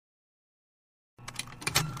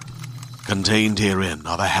Contained herein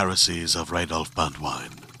are the heresies of Radolf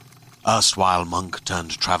Burntwine, erstwhile monk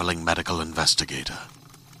turned traveling medical investigator.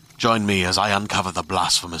 Join me as I uncover the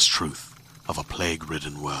blasphemous truth of a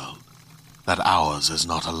plague-ridden world, that ours is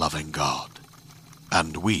not a loving God,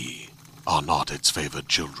 and we are not its favored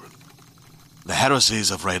children. The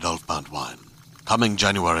heresies of Radolf Burntwine, coming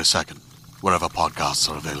January 2nd, wherever podcasts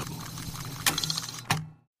are available.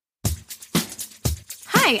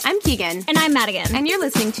 Hi, I'm Keegan. And I'm Madigan. And you're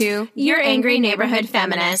listening to Your Angry Neighborhood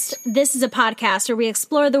Feminist. This is a podcast where we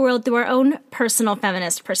explore the world through our own personal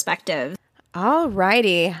feminist perspective.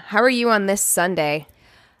 Alrighty. How are you on this Sunday?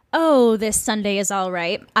 Oh, this Sunday is all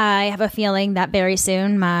right. I have a feeling that very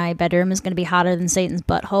soon my bedroom is going to be hotter than Satan's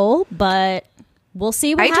butthole, but we'll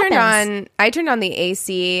see what happens. I turned on the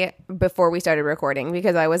AC before we started recording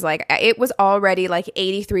because I was like, it was already like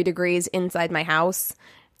 83 degrees inside my house.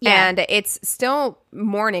 Yeah. And it's still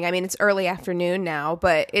morning. I mean, it's early afternoon now,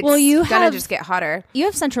 but it's gonna just get hotter. You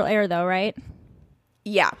have central air though, right?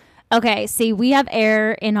 Yeah. Okay, see, we have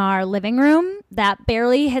air in our living room that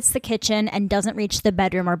barely hits the kitchen and doesn't reach the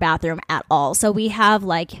bedroom or bathroom at all. So we have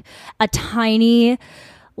like a tiny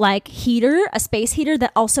heater, a space heater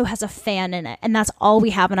that also has a fan in it. And that's all we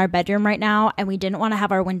have in our bedroom right now. And we didn't want to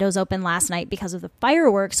have our windows open last night because of the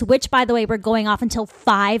fireworks, which, by the way, were going off until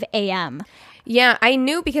 5 a.m. Yeah, I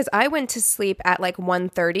knew because I went to sleep at like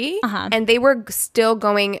 1:30 and they were still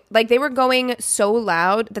going, they were going so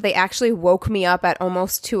loud that they actually woke me up at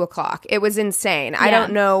almost 2 o'clock. It was insane. Yeah. I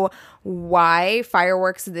don't know why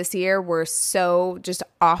fireworks this year were so just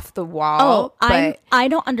off the wall. Oh, I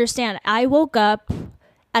don't understand. I woke up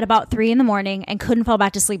at about 3 in the morning and couldn't fall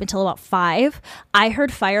back to sleep until about 5. I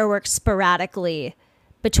heard fireworks sporadically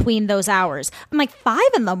between those hours. I'm like, 5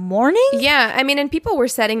 in the morning? Yeah, I mean, and people were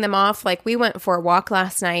setting them off. Like, we went for a walk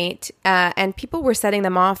last night, and people were setting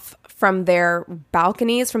them off from their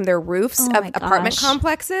balconies, from their roofs of apartment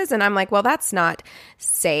complexes. And I'm like, well, that's not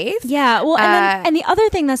safe. Yeah, well, and the other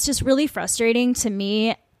thing that's just really frustrating to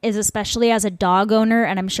me is, especially as a dog owner,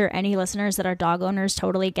 and I'm sure any listeners that are dog owners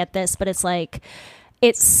totally get this, but it's like,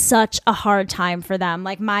 it's such a hard time for them.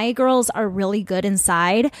 Like, my girls are really good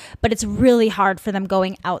inside, but it's really hard for them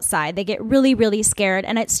going outside. They get really, really scared.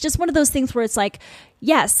 And it's just one of those things where it's like,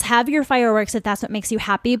 yes, have your fireworks if that's what makes you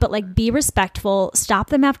happy, but like, be respectful. Stop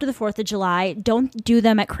them after the 4th of July. Don't do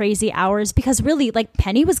them at crazy hours, because really, like,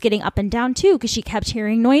 Penny was getting up and down too because she kept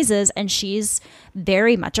hearing noises, and she's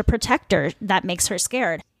very much a protector. That makes her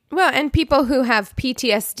scared. Well, and people who have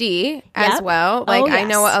PTSD as well. Like, I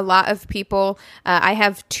know a lot of people. I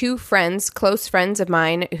have 2 friends, close friends of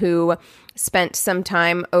mine, who spent some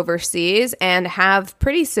time overseas and have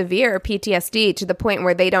pretty severe PTSD to the point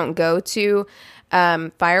where they don't go to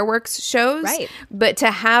fireworks shows. Right. But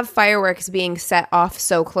to have fireworks being set off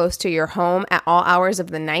so close to your home at all hours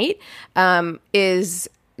of the night is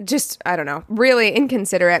just, I don't know, really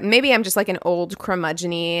inconsiderate. Maybe I'm just like an old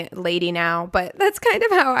curmudgeon-y lady now, but that's kind of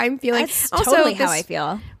how I'm feeling. That's also totally how I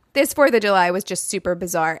feel. This 4th of July was just super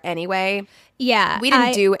bizarre anyway. Yeah. We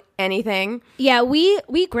didn't do anything. Yeah,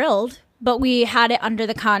 we grilled, but we had it under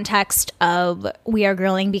the context of we are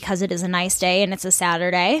grilling because it is a nice day and it's a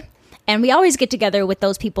Saturday. And we always get together with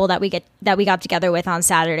those people that we got together with on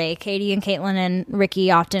Saturday. Katie and Caitlin and Ricky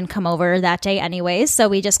often come over that day anyways, so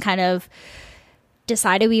we just kind of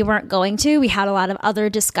decided we weren't going to. We had a lot of other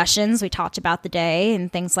discussions. We talked about the day and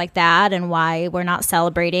things like that and why we're not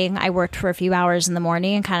celebrating. I worked for a few hours in the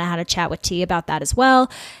morning and kind of had a chat with T about that as well.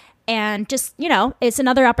 And just, it's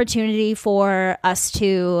another opportunity for us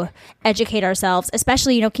to educate ourselves,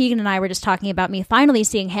 especially, Keegan and I were just talking about me finally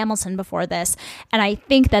seeing Hamilton before this. And I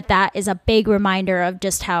think that is a big reminder of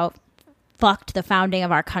just how fucked the founding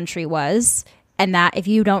of our country was. And that if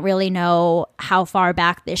you don't really know how far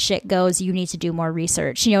back this shit goes, you need to do more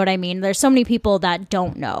research. You know what I mean? There's so many people that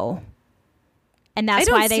don't know. And that's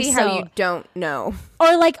why they see how you don't know.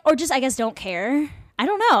 Or just, I guess, don't care. I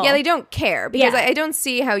don't know. Yeah, they don't care because I don't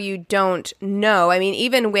see how you don't know. I mean,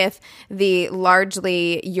 even with the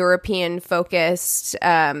largely European-focused,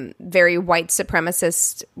 very white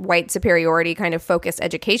supremacist, white superiority kind of focused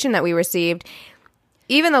education that we received,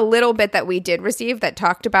 even the little bit that we did receive that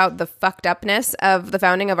talked about the fucked upness of the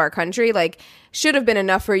founding of our country, should have been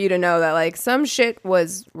enough for you to know that, some shit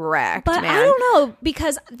was wrecked, but man. I don't know,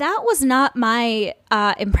 because that was not my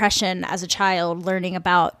impression as a child learning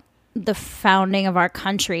about the founding of our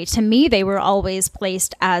country. To me, they were always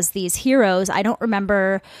placed as these heroes. I don't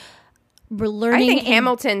remember learning. I think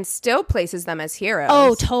Hamilton still places them as heroes.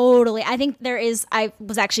 Oh, totally. I think there is. I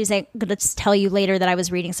was actually going to tell you later that I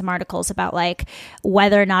was reading some articles about like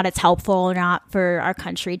whether or not it's helpful or not for our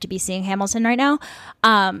country to be seeing Hamilton right now.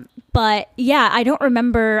 But yeah, I don't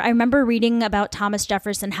remember. I remember reading about Thomas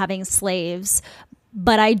Jefferson having slaves,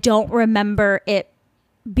 but I don't remember it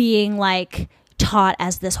being like taught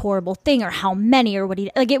as this horrible thing or how many or what he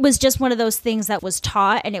like. It was just one of those things that was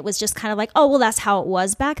taught, and it was just kind of like, oh well, that's how it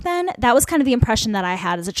was back then. That was kind of the impression that I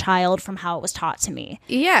had as a child from how it was taught to me.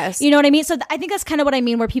 Yes, you know what I mean. So I think that's kind of what I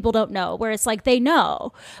mean, where people don't know, where it's like they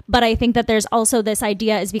know, but I think that there's also this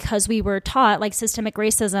idea is because we were taught, like systemic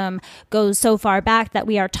racism goes so far back that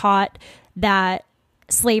we are taught that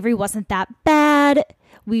slavery wasn't that bad.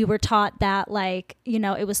 We were taught that, like, you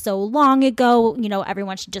know, it was so long ago, you know,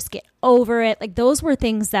 everyone should just get over it. Like, those were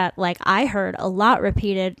things that, like, I heard a lot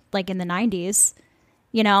repeated, like, in the 90s,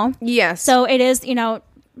 you know? Yes. So it is, you know,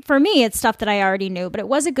 for me, it's stuff that I already knew, but it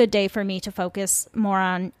was a good day for me to focus more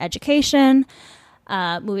on education,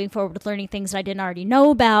 moving forward with learning things that I didn't already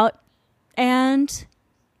know about. And,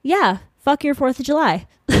 yeah, fuck your 4th of July.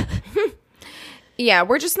 Yeah,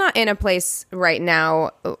 we're just not in a place right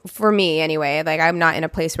now, for me anyway. Like, I'm not in a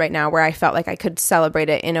place right now where I felt like I could celebrate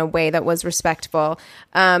it in a way that was respectful.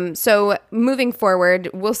 So moving forward,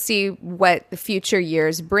 we'll see what the future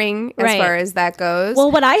years bring as far as that goes.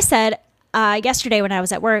 Well, what I said yesterday when I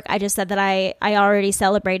was at work, I just said that I already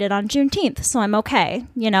celebrated on Juneteenth, so I'm okay.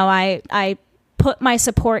 You know, I put my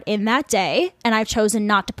support in that day, and I've chosen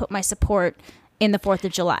not to put my support in the 4th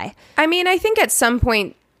of July. I mean, I think at some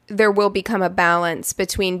point there will become a balance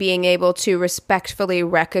between being able to respectfully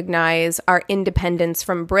recognize our independence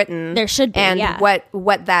from Britain. There should be, and yeah.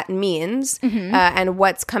 what that means, and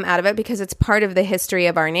what's come out of it, because it's part of the history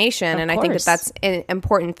of our nation. Of and course. I think that that's an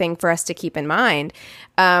important thing for us to keep in mind.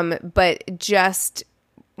 But just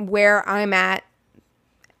where I'm at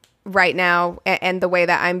right now and the way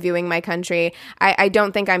that I'm viewing my country, I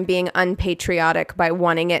don't think I'm being unpatriotic by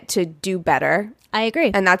wanting it to do better. I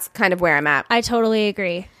agree. And that's kind of where I'm at. I totally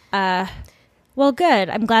agree. Well, good.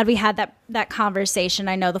 I'm glad we had that conversation.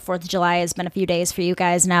 I know the 4th of July has been a few days for you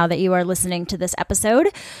guys now that you are listening to this episode.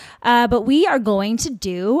 But we are going to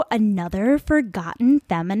do another Forgotten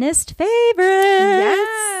Feminist Favorites.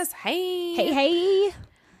 Yes. Hey. Hey.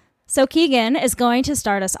 So Keegan is going to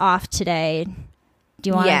start us off today. Do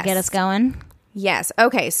you want to get us going? Yes.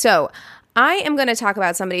 Okay. So I am going to talk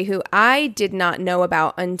about somebody who I did not know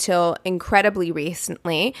about until incredibly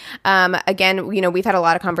recently. Again, you know, we've had a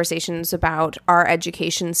lot of conversations about our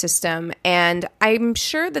education system, and I'm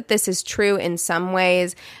sure that this is true in some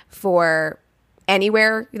ways for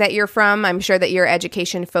anywhere that you're from. I'm sure that your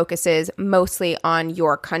education focuses mostly on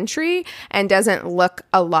your country and doesn't look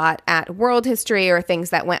a lot at world history or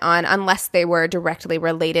things that went on unless they were directly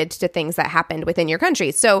related to things that happened within your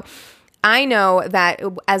country. So I know that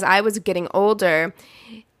as I was getting older,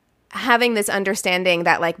 having this understanding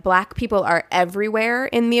that like Black people are everywhere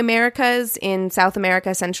in the Americas, in South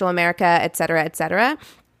America, Central America, et cetera,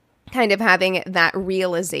 kind of having that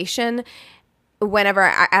realization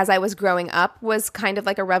whenever, as I was growing up, was kind of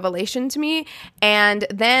like a revelation to me. And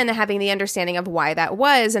then having the understanding of why that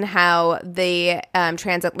was and how the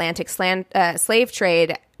transatlantic slave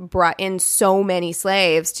trade brought in so many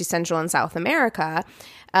slaves to Central and South America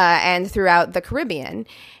and throughout the Caribbean.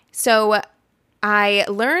 So I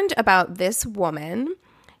learned about this woman,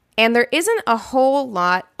 and there isn't a whole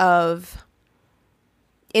lot of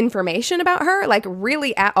information about her, like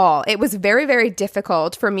really at all. It was very, very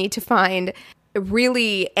difficult for me to find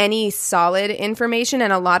really any solid information,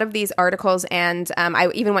 and a lot of these articles, and I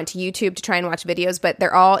even went to YouTube to try and watch videos, but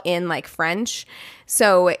they're all in like French,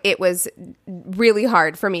 so it was really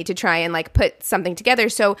hard for me to try and like put something together.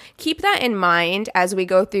 So keep that in mind as we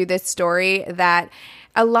go through this story, that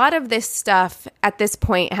a lot of this stuff at this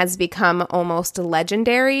point has become almost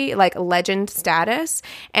legendary, like legend status.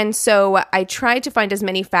 And so I tried to find as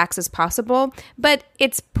many facts as possible, but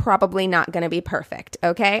it's probably not going to be perfect,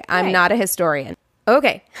 okay? Right. I'm not a historian.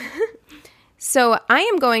 Okay. So I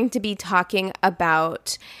am going to be talking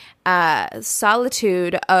about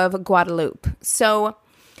Solitude of Guadeloupe. So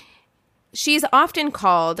she's often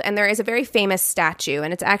called, and there is a very famous statue,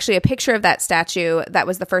 and it's actually a picture of that statue that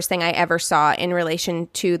was the first thing I ever saw in relation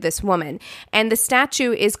to this woman. And the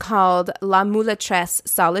statue is called La Mulâtresse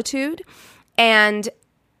Solitude, and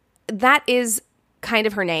that is kind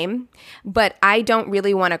of her name, but I don't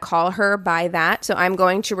really want to call her by that, so I'm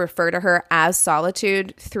going to refer to her as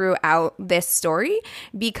Solitude throughout this story,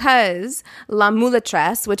 because La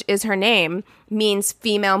Mulâtresse, which is her name, means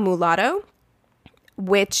female mulatto,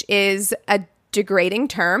 which is a degrading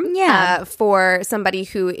term for somebody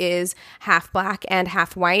who is half black and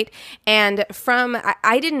half white. And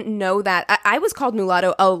I didn't know that. I was called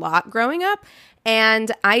mulatto a lot growing up.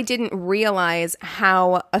 And I didn't realize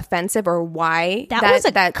how offensive or why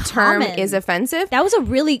that term is offensive. That was a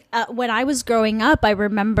really, when I was growing up, I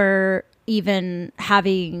remember even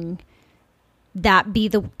having that be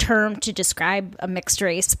the term to describe a mixed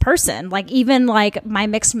race person. Like even like my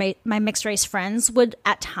mixed race friends would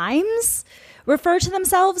at times refer to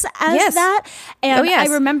themselves as that. And I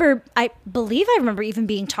believe I remember even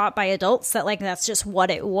being taught by adults that like that's just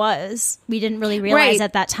what it was. We didn't really realize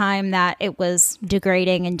at that time that it was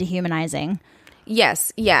degrading and dehumanizing.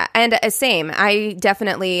 Yes. Yeah. And same. I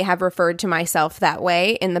definitely have referred to myself that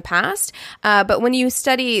way in the past. But when you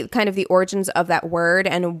study kind of the origins of that word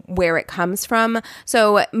and where it comes from,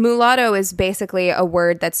 so mulatto is basically a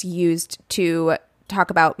word that's used to talk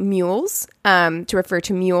about mules, to refer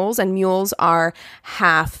to mules, and mules are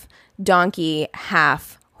half donkey,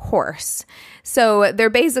 half horse. So they're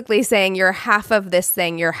basically saying you're half of this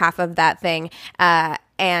thing, you're half of that thing,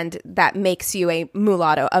 and that makes you a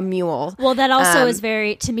mulatto, a mule. Well, that also is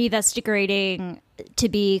to me, that's degrading to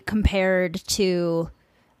be compared to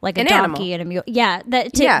like a donkey and a mule. Yeah,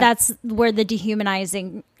 that's where the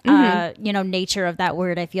dehumanizing nature of that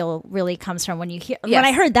word I feel really comes from. When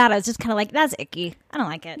I heard that, I was just kind of like, that's icky. I don't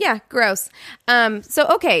like it. Yeah, gross.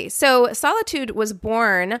 So Solitude was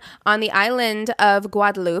born on the island of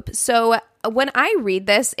Guadeloupe. So when I read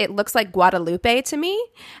this, it looks like Guadalupe to me.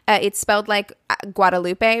 It's spelled like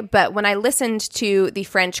Guadalupe, but when I listened to the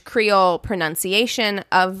French Creole pronunciation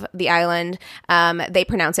of the island, they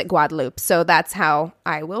pronounce it Guadeloupe. So that's how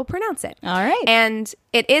I will pronounce it. All right. And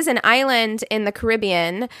it is an island in the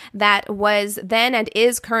Caribbean that was then and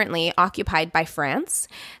is currently occupied by France.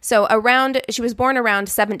 So she was born around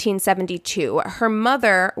 1772. Her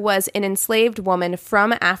mother was an enslaved woman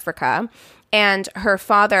from Africa, and her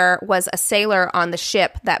father was a sailor on the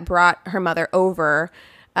ship that brought her mother over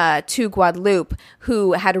to Guadeloupe,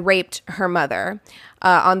 who had raped her mother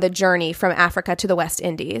on the journey from Africa to the West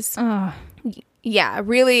Indies. Oh. Yeah,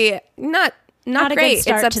 really not great. A good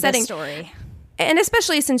start it's upsetting to the story. And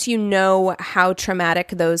especially since you know how traumatic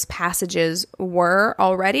those passages were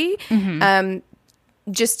already,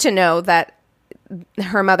 just to know that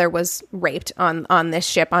her mother was raped on this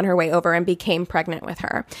ship on her way over and became pregnant with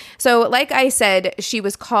her. So like I said, she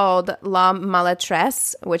was called La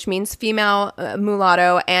Malatresse, which means female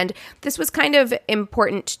mulatto. And this was kind of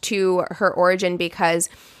important to her origin because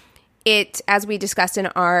it, as we discussed in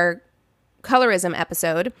our colorism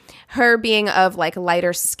episode, her being of like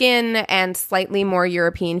lighter skin and slightly more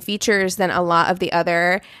European features than a lot of the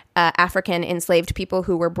other African enslaved people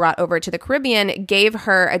who were brought over to the Caribbean gave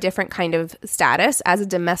her a different kind of status as a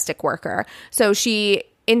domestic worker. So she,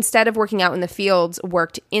 instead of working out in the fields,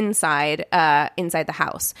 worked inside the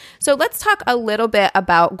house. So let's talk a little bit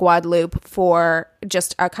about Guadeloupe for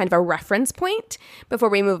just a kind of a reference point before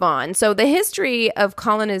we move on. So the history of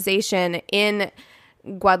colonization in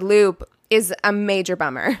Guadeloupe is a major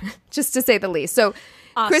bummer, just to say the least. So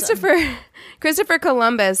awesome. Christopher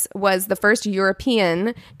Columbus was the first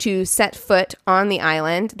European to set foot on the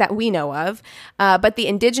island that we know of. But the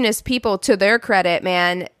indigenous people, to their credit,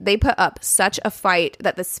 man, they put up such a fight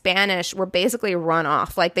that the Spanish were basically run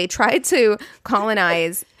off. Like they tried to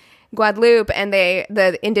colonize Guadeloupe, and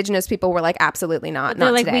the indigenous people were like, absolutely not. They're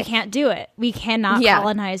not like, today. We can't do it. We cannot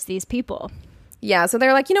colonize these people. Yeah, so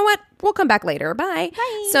they're like, you know what? We'll come back later. Bye.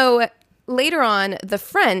 Bye. So later on, the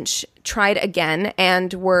French tried again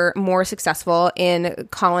and were more successful in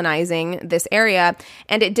colonizing this area,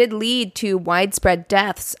 and it did lead to widespread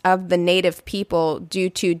deaths of the native people due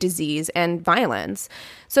to disease and violence.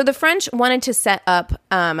 So the French wanted to set up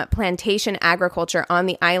plantation agriculture on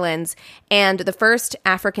the islands, and the first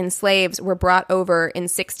African slaves were brought over in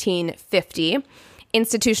 1650.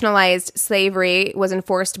 Institutionalized slavery was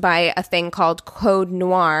enforced by a thing called Code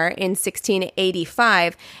Noir in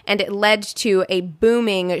 1685, and it led to a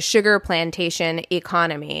booming sugar plantation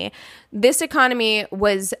economy. This economy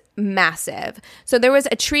was massive. So there was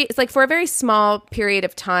it's like for a very small period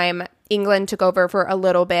of time, England took over for a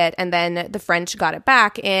little bit, and then the French got it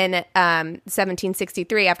back in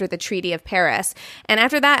 1763 after the Treaty of Paris. And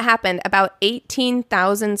after that happened, about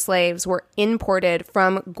 18,000 slaves were imported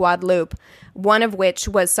from Guadeloupe, one of which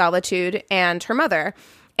was Solitude and her mother.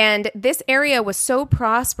 And this area was so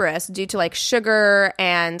prosperous due to like sugar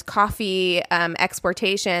and coffee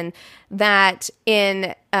exportation that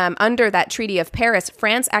in under that Treaty of Paris,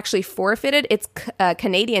 France actually forfeited its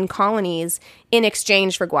Canadian colonies in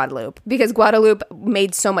exchange for Guadeloupe because Guadeloupe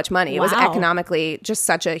made so much money. It was economically just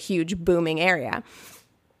such a huge booming area.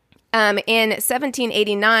 In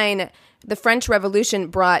 1789, the French Revolution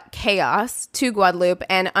brought chaos to Guadeloupe,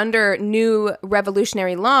 and under new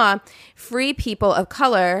revolutionary law, free people of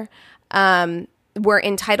color were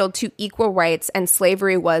entitled to equal rights, and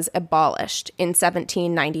slavery was abolished in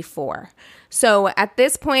 1794. So at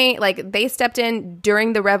this point, like, they stepped in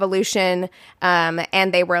during the revolution,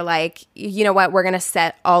 and they were like, you know what, we're going to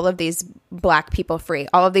set all of these black people free.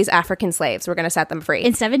 All of these African slaves, we're going to set them free.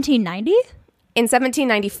 In 1790? In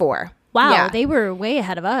 1794. Wow, yeah. They were way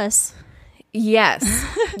ahead of us. Yes.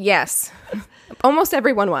 Yes. Almost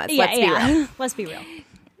everyone was. Let's be real. Let's be real.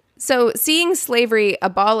 So, seeing slavery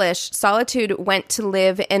abolished, Solitude went to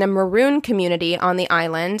live in a maroon community on the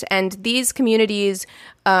island, and these communities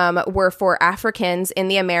were for Africans in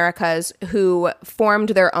the Americas who formed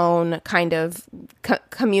their own kind of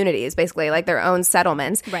communities, basically, like their own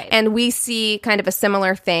settlements. Right. And we see kind of a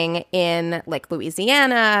similar thing in, like,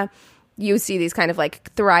 Louisiana. You see these kind of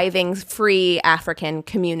like thriving, free African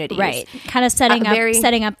communities. Right. Kind of setting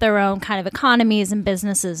up their own kind of economies and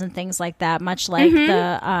businesses and things like that, much like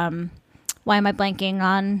the, why am I blanking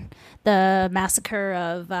on the massacre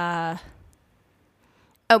of...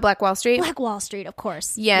 Black Wall Street? Black Wall Street, of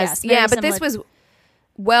course. Yes. Yeah, but this was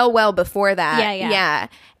well before that. Yeah.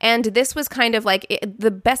 And this was kind of like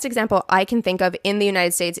the best example I can think of in the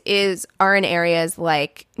United States are in areas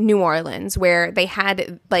like New Orleans, where they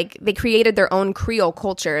had they created their own Creole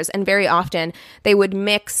cultures, and very often they would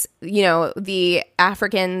mix, the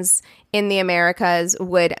Africans in the Americas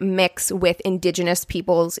would mix with indigenous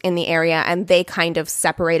peoples in the area, and they kind of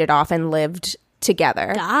separated off and lived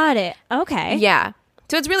together. Got it. Okay. Yeah.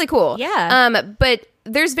 So it's really cool. Yeah. But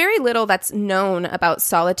there's very little that's known about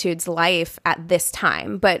Solitude's life at this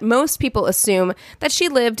time, but most people assume that she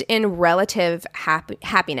lived in relative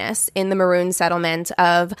happiness in the maroon settlement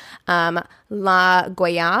of La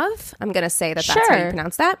Goyave. I'm going to say that's how you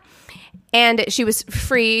pronounce that. And she was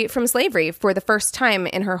free from slavery for the first time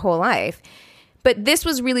in her whole life. But this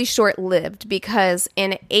was really short-lived because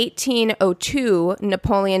in 1802,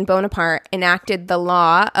 Napoleon Bonaparte enacted the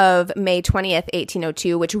law of May 20th,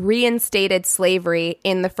 1802, which reinstated slavery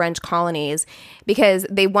in the French colonies because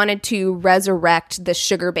they wanted to resurrect the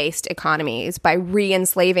sugar-based economies by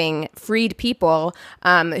re-enslaving freed people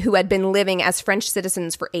who had been living as French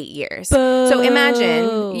citizens for 8 years. Boo. So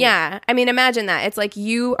imagine that. It's like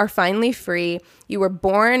you are finally free. You were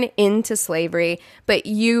born into slavery, but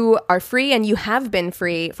you are free, and you have been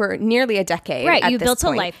free for nearly a decade. Right. You built a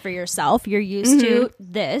life for yourself. You're used to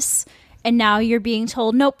this. And now you're being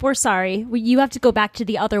told, nope, we're sorry. You have to go back to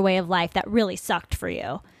the other way of life that really sucked for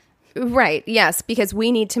you. Right. Yes. Because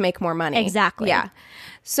we need to make more money. Exactly. Yeah.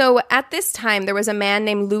 So at this time, there was a man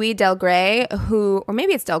named Louis Delgray or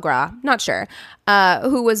maybe it's Delgras, not sure,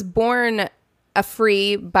 who was born a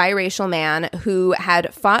free biracial man who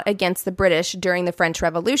had fought against the British during the French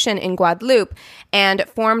Revolution in Guadeloupe and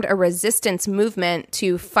formed a resistance movement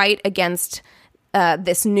to fight against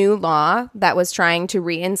this new law that was trying to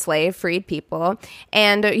re-enslave freed people.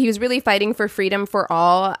 And he was really fighting for freedom for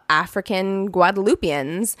all African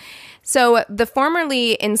Guadeloupeans. So the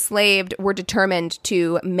formerly enslaved were determined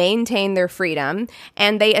to maintain their freedom,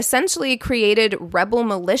 and they essentially created rebel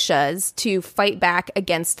militias to fight back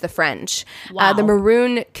against the French. Wow. The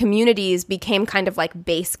maroon communities became kind of like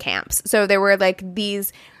base camps. So there were like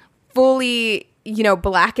these fully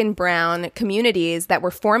black and brown communities that were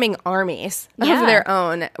forming armies of their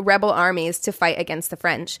own, rebel armies to fight against the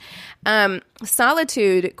French.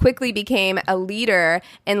 Solitude quickly became a leader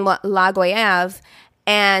in La Goyave,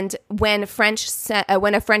 and when a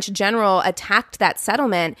French general attacked that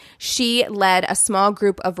settlement, she led a small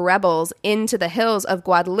group of rebels into the hills of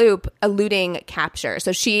Guadeloupe, eluding capture.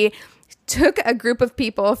 So she took a group of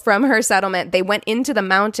people from her settlement. They went into the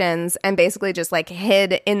mountains and basically just like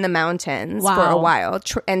hid in the mountains for a while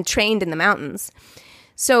and trained in the mountains.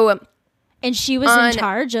 So, and she was in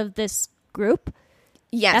charge of this group?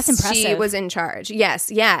 Yes, that's impressive. She was in charge.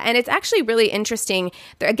 Yes, yeah. And it's actually really interesting.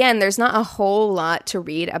 Again, there's not a whole lot to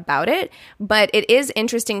read about it, but it is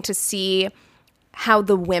interesting to see how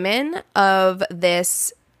the women of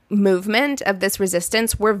this movement, of this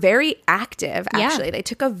resistance, were very active, actually. They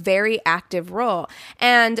took a very active role.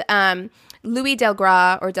 And Louis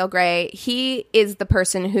Delgray, he is the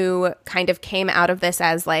person who kind of came out of this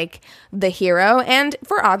as like the hero, and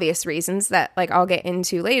for obvious reasons that like I'll get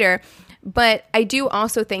into later. But I do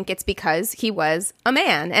also think it's because he was a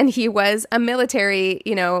man, and he was a military,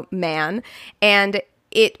 man, and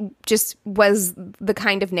it just was the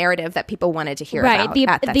kind of narrative that people wanted to hear about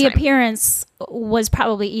at that the time. Appearance was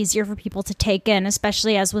probably easier for people to take in,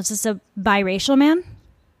 especially as was this a biracial man?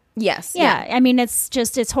 Yes. Yeah. I mean,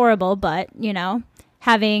 it's horrible, but,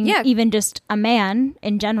 Having even just a man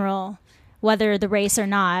in general, whether the race or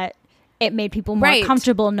not, it made people more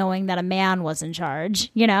comfortable knowing that a man was in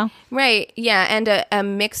charge, you know? Right. Yeah. And a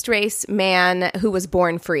mixed race man who was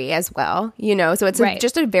born free as well, you know? So it's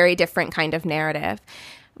just a very different kind of narrative.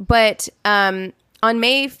 But on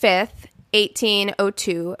May 5th,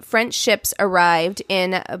 1802, French ships arrived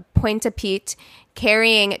in Pointe-à-Pitre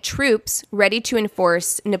carrying troops ready to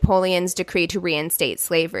enforce Napoleon's decree to reinstate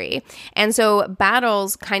slavery. And so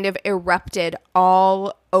battles kind of erupted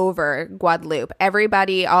all over Guadeloupe.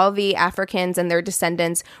 Everybody, all the Africans and their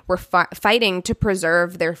descendants were fighting to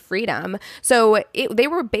preserve their freedom. So they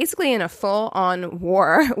were basically in a full-on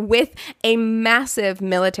war with a massive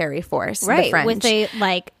military force, the French.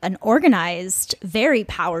 With an organized, very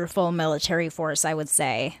powerful military force, I would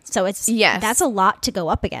say. So that's a lot to go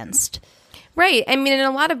up against. Right. I mean, in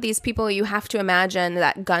a lot of these people, you have to imagine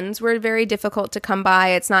that guns were very difficult to come by.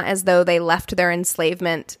 It's not as though they left their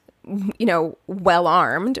enslavement, you know, well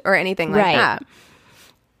armed or anything like that.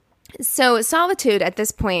 So Solitude at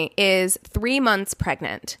this point is 3 months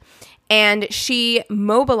pregnant. And she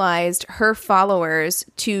mobilized her followers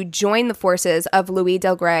to join the forces of Louis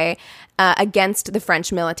Delgray against the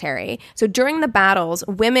French military. So during the battles,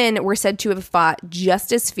 women were said to have fought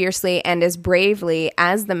just as fiercely and as bravely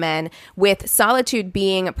as the men, with Solitude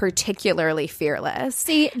being particularly fearless.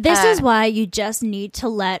 See, this is why you just need to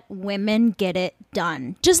let women get it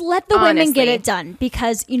done. Just let the women get it done.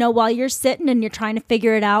 Because, you know, while you're sitting and you're trying to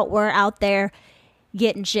figure it out, we're out there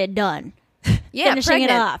getting shit done. Yeah, finishing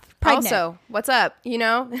pregnant. it off. Pregnant. Also, what's up, you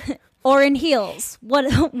know? Or in heels, what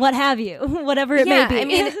have you, whatever it may be. I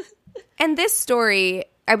mean, and this story,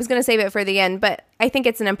 I was going to save it for the end, but I think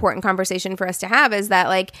it's an important conversation for us to have, is that,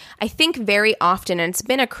 like, I think very often, and it's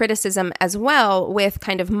been a criticism as well with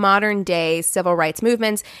kind of modern day civil rights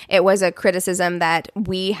movements, it was a criticism that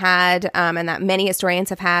we had and that many historians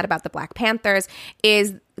have had about the Black Panthers,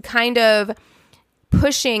 is kind of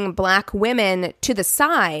pushing Black women to the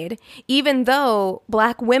side, even though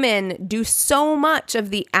Black women do so much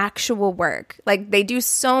of the actual work. Like, they do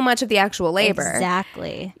so much of the actual labor.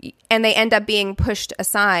 Exactly. And they end up being pushed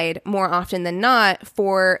aside more often than not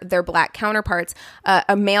for their Black counterparts,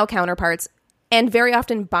 male counterparts, and very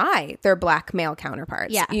often by their Black male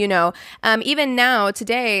counterparts. Yeah. You know, even now,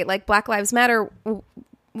 today, like, Black Lives Matter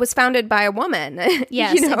was founded by a woman.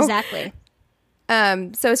 Yes, you know? Exactly.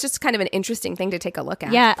 So it's just kind of an interesting thing to take a look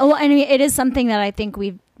at. Yeah. Well, I mean, it is something that I think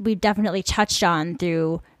we've definitely touched on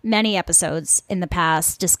through many episodes in the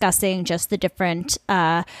past, discussing just the different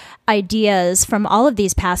ideas from all of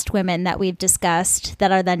these past women that we've discussed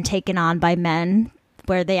that are then taken on by men,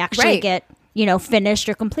 where they actually get, you know, finished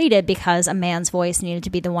or completed because a man's voice needed to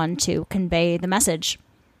be the one to convey the message.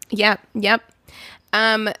 Yep.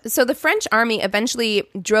 So the French army eventually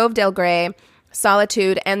drove Delgray,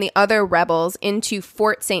 Solitude, and the other rebels into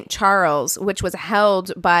Fort St. Charles, which was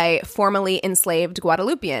held by formerly enslaved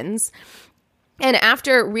Guadeloupeans. And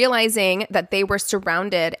after realizing that they were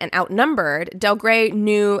surrounded and outnumbered, Delgray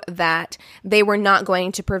knew that they were not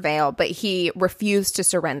going to prevail, but he refused to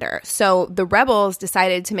surrender. So the rebels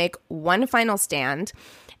decided to make one final stand.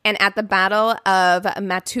 And at the Battle of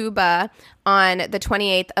Matouba on the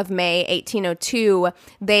 28th of May, 1802,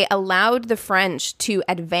 they allowed the French to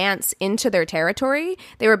advance into their territory.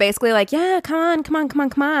 They were basically like, yeah, come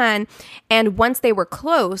on. And once they were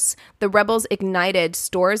close, the rebels ignited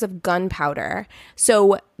stores of gunpowder.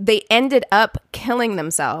 So they ended up killing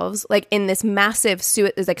themselves, like, in this massive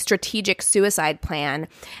strategic suicide plan.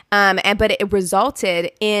 But it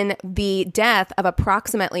resulted in the death of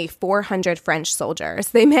approximately 400 French soldiers.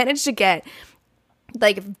 They managed to get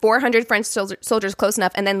like 400 French soldiers close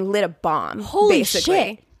enough and then lit a bomb. Holy basically.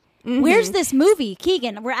 Shit. Mm-hmm. Where's this movie,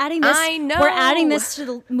 Keegan? We're adding this. I know. We're adding this to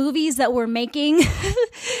the movies that we're making.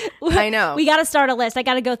 I know. We got to start a list. I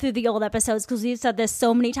got to go through the old episodes because we've said this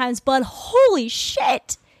so many times, but holy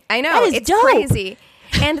shit. I know. That is it's dope. crazy.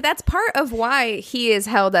 And that's part of why he is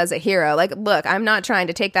held as a hero. Like, look, I'm not trying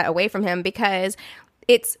to take that away from him, because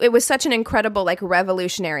it was such an incredible, like,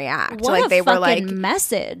 revolutionary act. What like, a they fucking were like,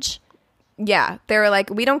 message. Yeah, they were like,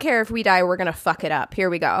 we don't care if we die, we're gonna fuck it up. Here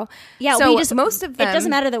we go. Yeah, so most of them. It doesn't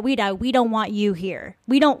matter that we die. We don't want you here.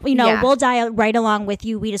 We don't. We'll die right along with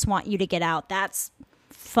you. We just want you to get out. That's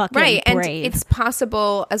fucking brave. And it's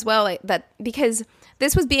possible as well that because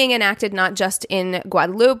this was being enacted not just in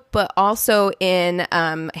Guadeloupe, but also in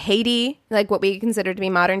Haiti, like what we consider to be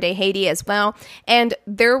modern day Haiti as well. And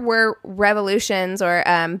there were revolutions or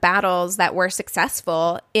battles that were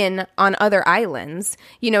successful on other islands.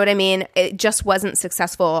 You know what I mean? It just wasn't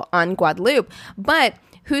successful on Guadeloupe. But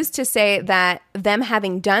who's to say that them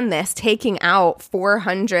having done this, taking out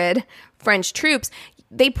 400 French troops,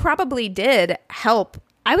 they probably did help.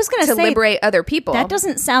 I was going to say, liberate other people. That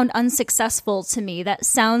doesn't sound unsuccessful to me. That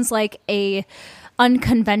sounds like a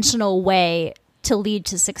unconventional way to lead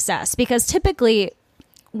to success, because typically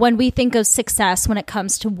when we think of success when it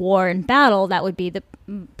comes to war and battle, that would be the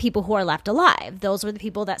people who are left alive. Those were the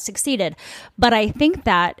people that succeeded. But I think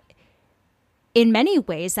that in many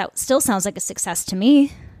ways that still sounds like a success to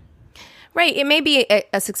me. Right. It may be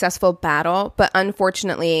a successful battle, but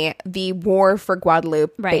unfortunately the war for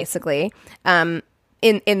Guadeloupe, basically,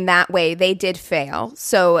 in that way, they did fail.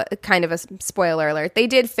 So kind of a spoiler alert. They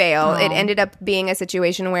did fail. Oh. It ended up being a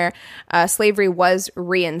situation where slavery was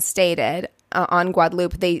reinstated on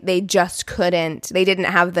Guadeloupe. They just couldn't. They didn't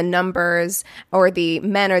have the numbers or the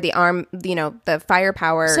men or the the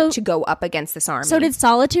firepower to go up against this army. So did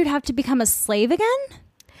Solitude have to become a slave again?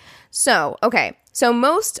 So, okay. So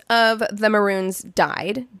most of the Maroons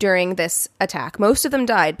died during this attack. Most of them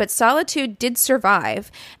died, but Solitude did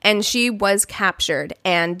survive, and she was captured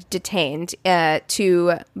and detained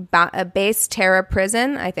to Base Terra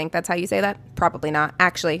prison. I think that's how you say that. Probably not.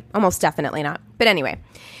 Actually, almost definitely not. But anyway.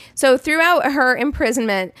 So throughout her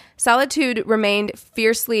imprisonment, Solitude remained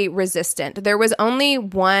fiercely resistant. There was only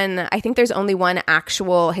one, I think there's only one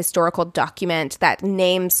actual historical document that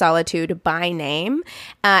names Solitude by name,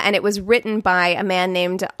 and it was written by a man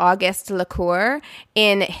named Auguste Lecour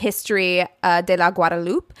in History de la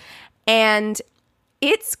Guadeloupe, and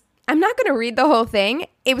I'm not going to read the whole thing.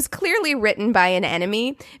 It was clearly written by an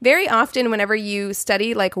enemy. Very often, whenever you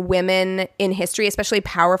study like women in history, especially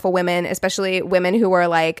powerful women, especially women who are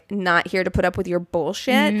like not here to put up with your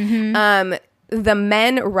bullshit, the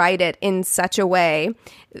men write it in such a way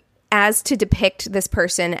as to depict this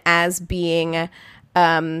person as being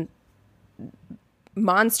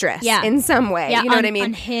monstrous in some way. You know what I mean?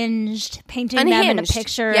 Unhinged, painting them in a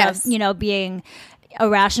picture of, being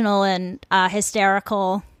irrational and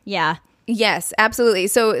hysterical. Yeah. Yes, absolutely.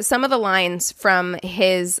 So some of the lines from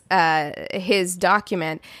his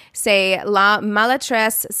document say, La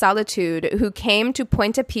Malatresse Solitude, who came to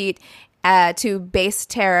Pointe-à-Pitre to Base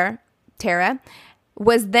Terra,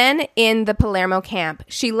 was then in the Palermo camp.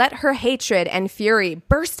 She let her hatred and fury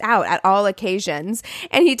burst out at all occasions.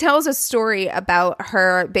 And he tells a story about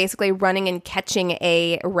her basically running and catching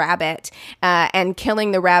a rabbit and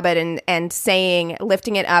killing the rabbit and saying,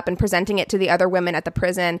 lifting it up and presenting it to the other women at the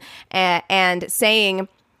prison and saying,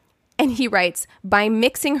 and he writes, by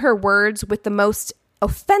mixing her words with the most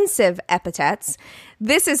offensive epithets,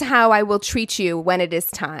 this is how I will treat you when it is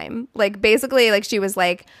time. Like basically like she was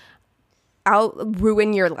like, I'll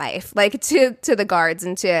ruin your life, like to the guards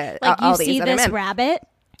and to like all these other men. You see this rabbit?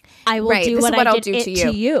 I will do what I did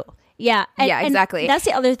to you. Yeah. Yeah, exactly. And that's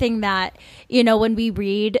the other thing that, when we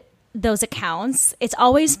read those accounts, it's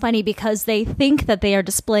always funny because they think that they are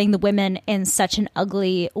displaying the women in such an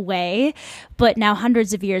ugly way. But now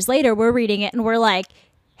hundreds of years later, we're reading it and we're like,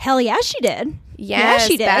 hell yeah, she did. Yes, yeah,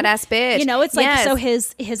 she did. Badass bitch. It's like, so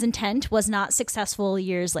his intent was not successful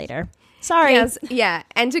years later. Sorry. Yes, yeah.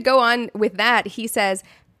 And to go on with that, he says,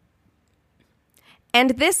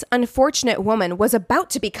 and this unfortunate woman was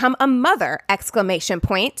about to become a mother, !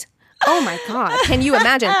 Oh my God. Can you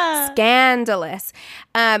imagine? Scandalous.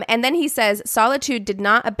 And then he says, Solitude did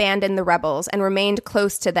not abandon the rebels and remained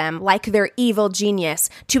close to them like their evil genius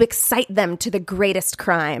to excite them to the greatest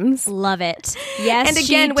crimes. Love it. Yes, and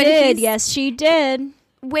again, she did. Yes, she did.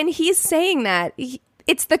 When he's saying that,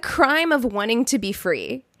 it's the crime of wanting to be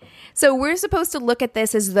free. So we're supposed to look at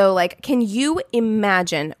this as though, like, can you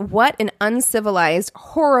imagine what an uncivilized,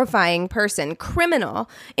 horrifying person, criminal,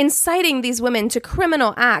 inciting these women to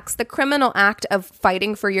criminal acts, the criminal act of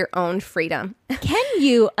fighting for your own freedom? Can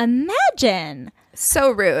you imagine? So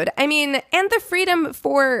rude. I mean, and the freedom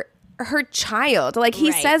for her child. Like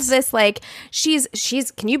he says this, like she's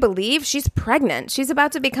can you believe she's pregnant? She's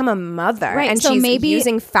about to become a mother, and so she's maybe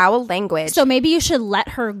using foul language. So maybe you should let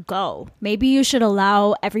her go. Maybe you should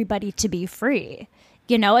allow everybody to be free.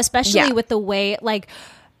 Especially with the way like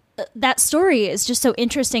that story is just so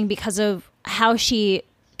interesting because of how she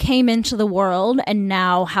came into the world and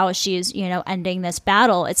now how she's ending this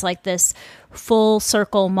battle. It's like this full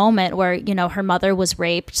circle moment where her mother was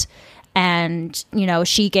raped. And,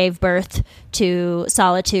 she gave birth to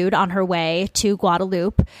Solitude on her way to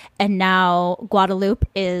Guadeloupe. And now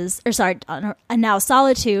now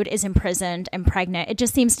Solitude is imprisoned and pregnant. It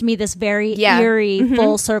just seems to me this very eerie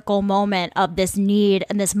full circle moment of this need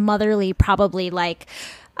and this motherly, probably like,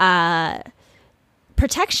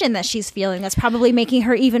 protection that she's feeling that's probably making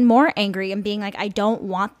her even more angry and being like, I don't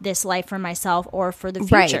want this life for myself or for the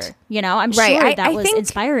future. Right. I'm sure that was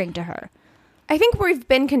inspiring to her. I think we've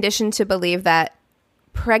been conditioned to believe that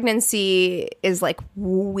pregnancy is like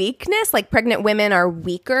weakness, like pregnant women are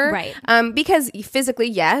weaker, right? Because physically,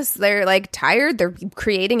 yes, they're like tired, they're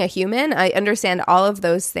creating a human. I understand all of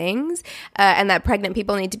those things, and that pregnant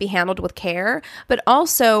people need to be handled with care. But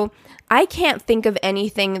also, I can't think of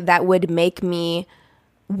anything that would make me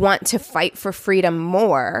want to fight for freedom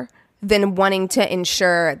more than wanting to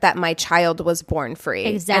ensure that my child was born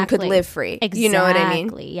free and could live free. Exactly. You know what I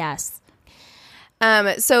mean? Yes.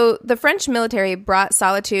 So the French military brought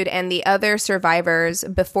Solitude and the other survivors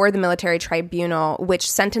before the military tribunal, which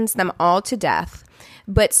sentenced them all to death.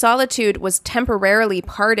 But Solitude was temporarily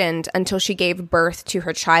pardoned until she gave birth to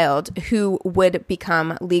her child, who would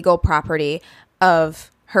become legal property of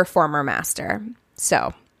her former master.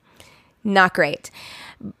 So, not great.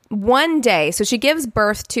 One day, so she gives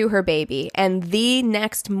birth to her baby, and the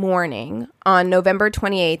next morning, on November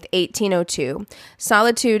 28th, 1802,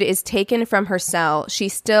 Solitude is taken from her cell. She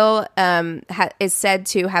still is said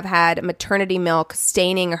to have had maternity milk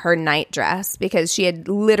staining her nightdress because she had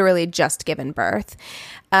literally just given birth.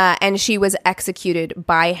 And she was executed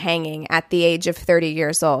by hanging at the age of 30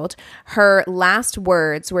 years old. Her last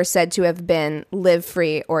words were said to have been, "Live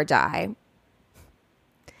free or die."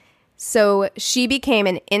 So she became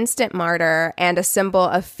an instant martyr and a symbol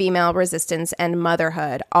of female resistance and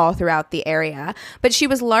motherhood all throughout the area. But she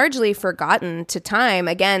was largely forgotten to time.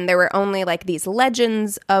 Again, there were only like these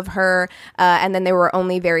legends of her, and then there were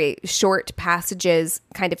only very short passages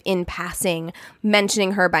kind of in passing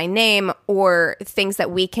mentioning her by name, or things that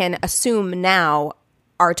we can assume now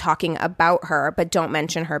are talking about her, but don't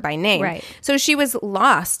mention her by name. Right. So she was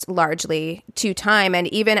lost largely to time. And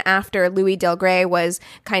even after Louis Delgray was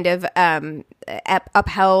kind of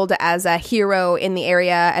upheld as a hero in the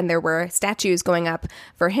area, and there were statues going up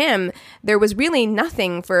for him, there was really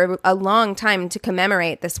nothing for a long time to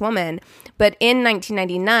commemorate this woman. But in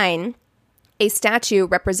 1999, a statue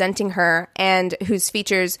representing her, and whose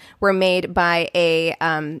features were made by a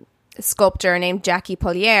sculptor named Jackie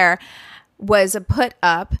Polier, was put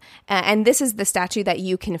up, and this is the statue that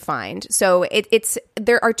you can find. So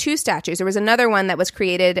there are two statues. There was another one that was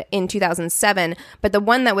created in 2007, but the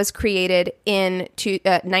one that was created in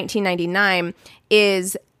 1999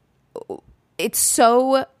 it's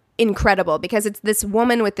so incredible because it's this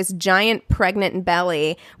woman with this giant pregnant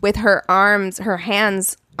belly with her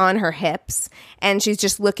hands on her hips, and she's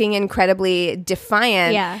just looking incredibly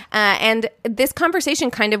defiant. Yeah. And this conversation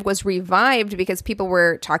kind of was revived because people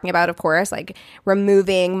were talking about, of course, like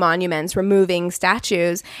removing monuments, removing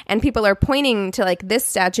statues, and people are pointing to like this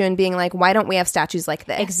statue and being like, why don't we have statues like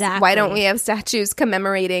this? Exactly. Why don't we have statues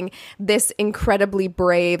commemorating this incredibly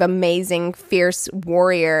brave, amazing, fierce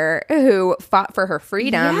warrior who fought for her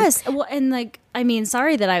freedom? Yes. Well, and like, I mean,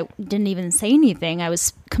 sorry that I didn't even say anything. I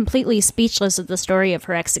was completely speechless at the story of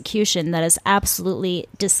her execution. That is absolutely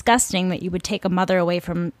disgusting that you would take a mother away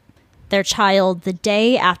from their child the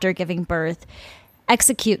day after giving birth,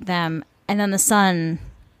 execute them, and then the son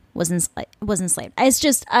was enslaved. It's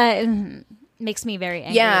just makes me very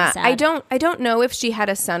angry. Yeah, and sad. I don't know if she had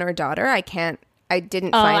a son or daughter. I didn't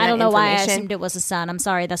find that I don't know why I information. assumed it was a son. I'm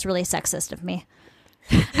sorry. That's really sexist of me.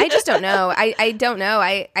 I just don't know. I don't know.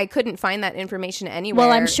 I couldn't find that information anywhere.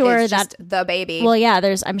 Well, I'm sure it's that just the baby. Well, yeah,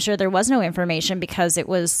 I'm sure there was no information because it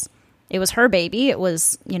was her baby. It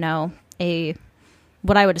was,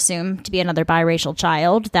 what I would assume to be another biracial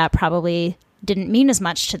child that probably didn't mean as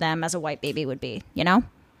much to them as a white baby would be,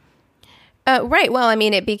 Right. Well, I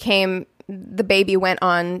mean, the baby went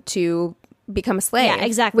on to become a slave. Yeah,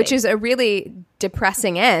 exactly. Which is a really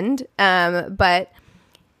depressing end. But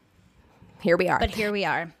here we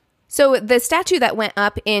are. So the statue that went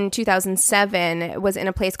up in 2007 was in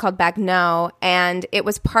a place called Bagneux, and it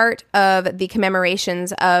was part of the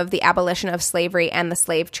commemorations of the abolition of slavery and the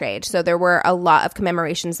slave trade. So there were a lot of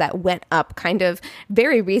commemorations that went up kind of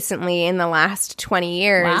very recently in the last 20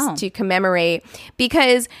 years to commemorate,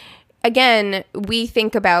 because again, we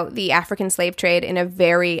think about the African slave trade in a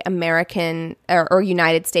very American or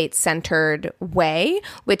United States centered way,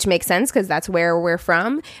 which makes sense because that's where we're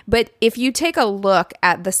from. But if you take a look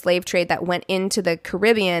at the slave trade that went into the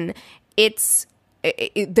Caribbean,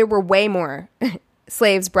 there were way more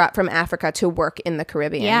slaves brought from Africa to work in the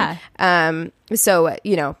Caribbean. Yeah.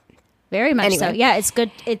 Very much so. Yeah, it's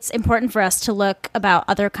good. It's important for us to look into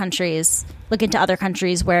other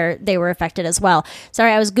countries where they were affected as well.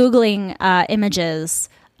 Sorry, I was Googling images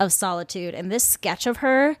of Solitude, and this sketch of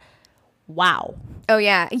her, wow. Oh,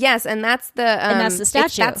 yeah. Yes, and that's the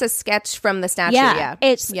statue. That's a sketch from the statue, yeah.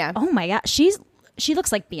 Oh, my God. She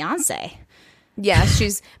looks like Beyonce. Yeah,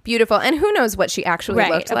 she's beautiful. And who knows what she actually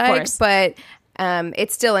looked like. Course. But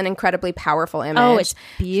it's still an incredibly powerful image. Oh, it's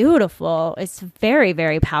beautiful. It's very,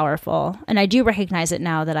 very powerful. And I do recognize it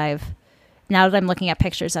now that I'm looking at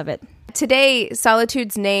pictures of it. Today,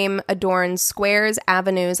 Solitude's name adorns squares,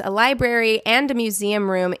 avenues, a library, and a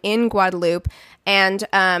museum room in Guadeloupe. And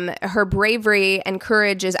her bravery and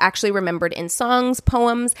courage is actually remembered in songs,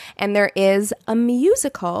 poems, and there is a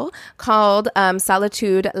musical called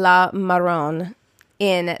Solitude La Marron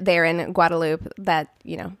in Guadeloupe that,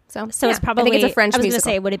 so it's probably, I think it's a French musical. I was going to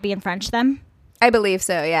say, would it be in French then? I believe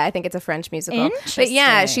so. Yeah, I think it's a French musical. But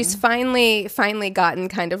yeah, she's finally gotten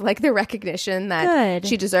kind of like the recognition that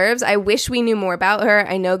she deserves. I wish we knew more about her.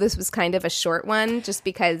 I know this was kind of a short one just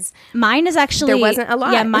because mine is actually there wasn't a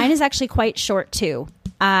lot. Yeah, mine is actually quite short too.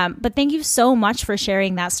 But thank you so much for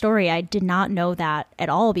sharing that story. I did not know that at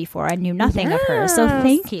all before. I knew nothing of her. So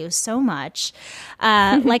thank you so much.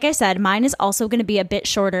 Like I said, mine is also going to be a bit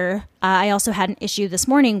shorter. I also had an issue this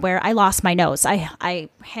morning where I lost my notes. I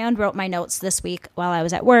hand wrote my notes this week while I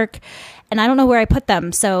was at work, and I don't know where I put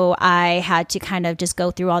them. So I had to kind of just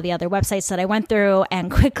go through all the other websites that I went through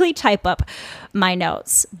and quickly type up my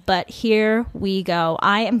notes. But here we go.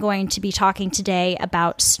 I am going to be talking today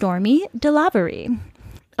about Stormé de Laverie.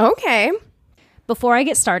 Okay. Before I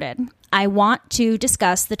get started, I want to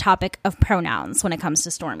discuss the topic of pronouns when it comes to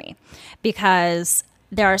Stormé, because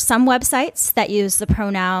there are some websites that use the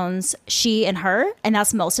pronouns she and her, and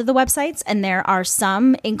that's most of the websites. And there are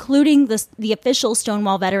some, including the official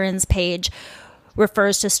Stonewall Veterans page,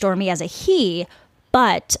 refers to Stormé as a he.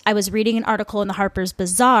 But I was reading an article in the Harper's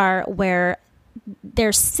Bazaar where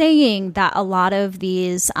they're saying that a lot of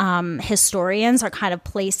these historians are kind of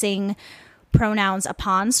placing pronouns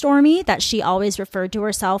upon Stormé, that she always referred to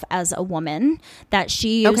herself as a woman, that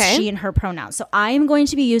she used she and her pronouns. So I am going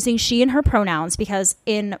to be using she and her pronouns because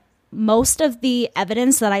in most of the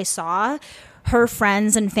evidence that I saw, her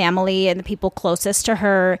friends and family and the people closest to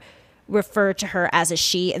her referred to her as a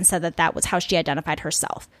she and said that that was how she identified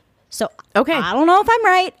herself. So I don't know if I'm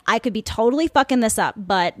right. I could be totally fucking this up,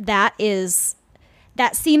 but that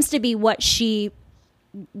seems to be what she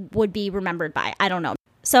would be remembered by. I don't know.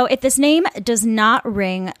 So if this name does not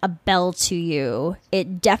ring a bell to you,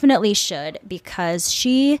 it definitely should, because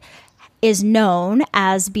she is known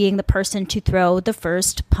as being the person to throw the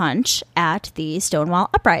first punch at the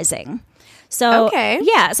Stonewall Uprising. So,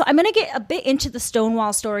 so I'm going to get a bit into the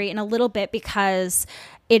Stonewall story in a little bit because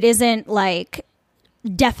it isn't like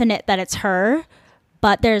definite that it's her,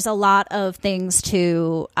 but there's a lot of things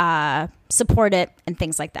to support it and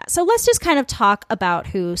things like that. So let's just kind of talk about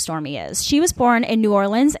who Stormé is. She was born in New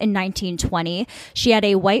Orleans in 1920. She had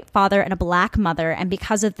a white father and a black mother, and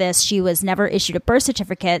because of this, she was never issued a birth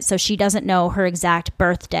certificate, so she doesn't know her exact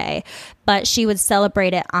birthday, but she would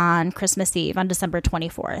celebrate it on Christmas Eve on December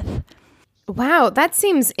 24th. Wow, that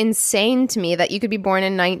seems insane to me that you could be born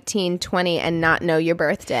in 1920 and not know your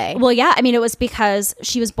birthday. Well, yeah, I mean, it was because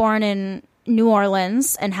she was born in New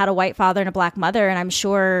Orleans and had a white father and a black mother, and I'm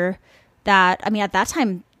sure that, I mean, at that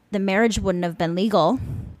time, the marriage wouldn't have been legal.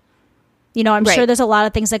 I'm sure there's a lot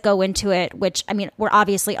of things that go into it, which, I mean, were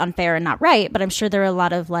obviously unfair and not right, but I'm sure there are a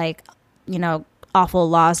lot of, awful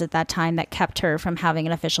laws at that time that kept her from having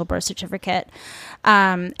an official birth certificate.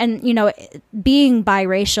 And being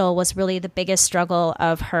biracial was really the biggest struggle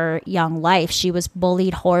of her young life. She was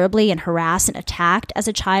bullied horribly and harassed and attacked as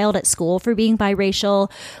a child at school for being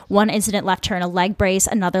biracial. One incident left her in a leg brace.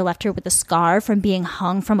 Another left her with a scar from being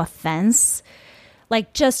hung from a fence.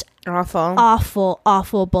 Like, just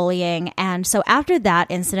awful bullying. And so after that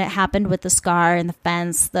incident happened with the scar and the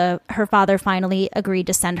fence, her father finally agreed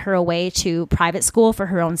to send her away to private school for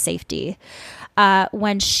her own safety.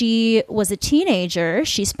 When she was a teenager,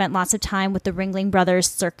 she spent lots of time with the Ringling Brothers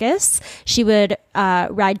Circus. She would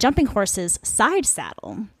ride jumping horses side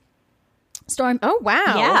saddle. Oh,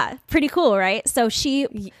 wow. Yeah, pretty cool, right? So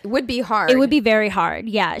she would be hard. It would be very hard.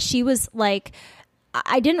 Yeah, she was like,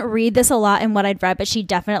 I didn't read this a lot in what I'd read, but she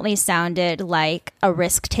definitely sounded like a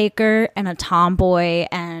risk taker and a tomboy.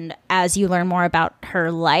 And as you learn more about her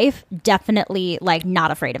life, definitely like not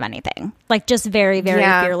afraid of anything, like just very, very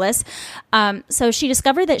fearless. So she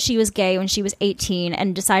discovered that she was gay when she was 18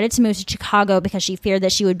 and decided to move to Chicago because she feared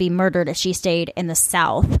that she would be murdered if she stayed in the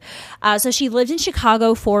South. So she lived in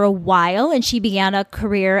Chicago for a while, and she began a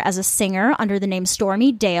career as a singer under the name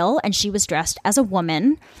Stormé Dale, and she was dressed as a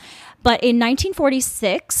woman. But in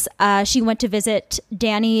 1946, she went to visit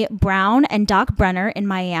Danny Brown and Doc Brenner in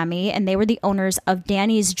Miami, and they were the owners of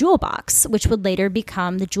Danny's Jewel Box, which would later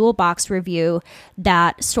become the Jewel Box Review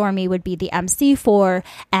that Stormé would be the MC for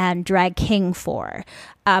and drag king for.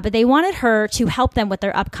 But they wanted her to help them with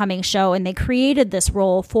their upcoming show, and they created this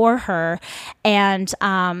role for her. And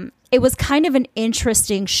it was kind of an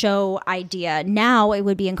interesting show idea. Now it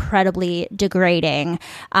would be incredibly degrading.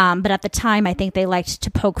 But at the time, I think they liked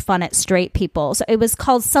to poke fun at straight people. So it was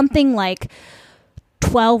called something like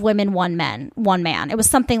 12 Women, One Man. It was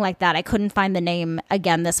something like that. I couldn't find the name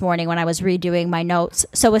again this morning when I was redoing my notes.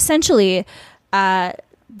 So essentially,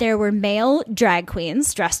 there were male drag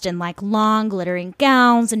queens dressed in like long glittering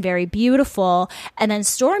gowns and very beautiful. And then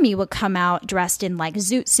Stormé would come out dressed in like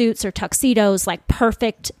zoot suits or tuxedos, like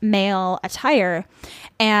perfect male attire.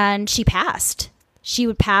 And she passed. She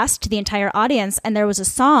would pass to the entire audience. And there was a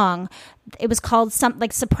song. It was called some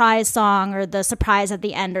like surprise song or the surprise at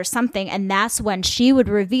the end or something. And that's when she would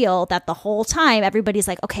reveal that the whole time everybody's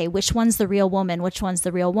like, okay, which one's the real woman? Which one's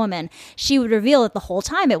the real woman? She would reveal that the whole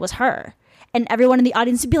time it was her. And everyone in the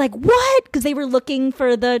audience would be like, what? Because they were looking for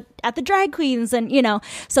at the drag queens. And,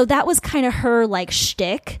 so that was kind of her like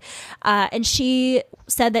shtick. And she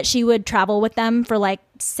said that she would travel with them for like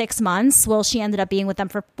 6 months. Well, she ended up being with them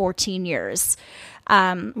for 14 years.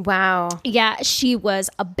 Wow. Yeah, she was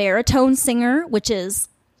a baritone singer, which is,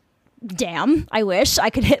 damn, I wish I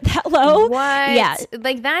could hit that low. What? Yeah.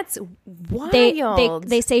 Like, that's wild.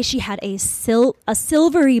 They say she had a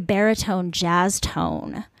silvery baritone jazz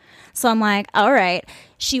tone. So I'm like, all right.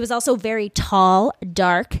 She was also very tall,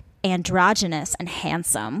 dark, androgynous, and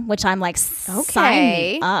handsome, which I'm like, sign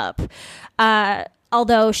me up.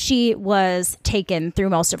 Although she was taken through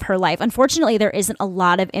most of her life. Unfortunately, there isn't a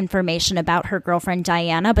lot of information about her girlfriend,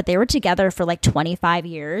 Diana, but they were together for like 25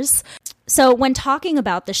 years. So when talking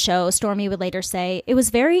about the show, Stormé would later say, it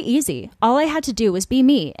was very easy. All I had to do was be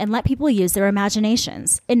me and let people use their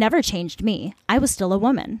imaginations. It never changed me. I was still a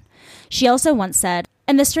woman. She also once said,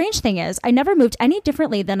 and the strange thing is, I never moved any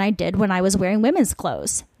differently than I did when I was wearing women's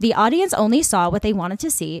clothes. The audience only saw what they wanted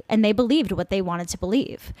to see, and they believed what they wanted to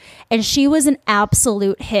believe. And she was an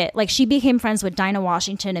absolute hit. Like, she became friends with Dinah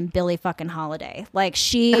Washington and Billie fucking Holiday. Like,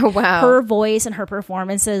 her voice and her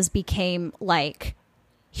performances became, like,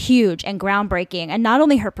 huge and groundbreaking. And not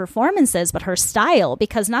only her performances, but her style,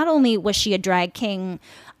 because not only was she a drag king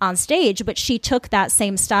on stage, but she took that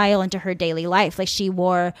same style into her daily life. Like, she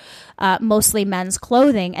wore mostly men's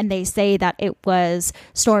clothing, and they say that it was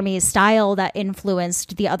Stormé's style that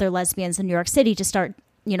influenced the other lesbians in New York City to start,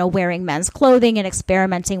 wearing men's clothing and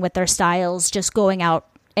experimenting with their styles, just going out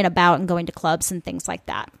and about and going to clubs and things like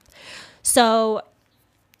that. So,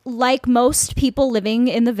 like most people living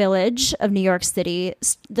in the Village of New York City,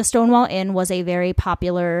 the Stonewall Inn was a very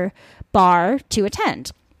popular bar to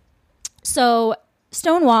attend. So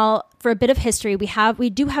Stonewall, for a bit of history, we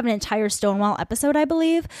do have an entire Stonewall episode, I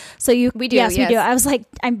believe. So we do. Yes, we do. I was like,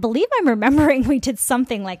 I believe I'm remembering we did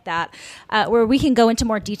something like that, where we can go into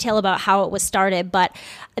more detail about how it was started. But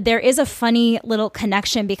there is a funny little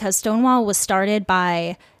connection because Stonewall was started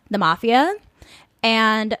by the mafia,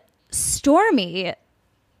 and Stormé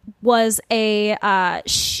was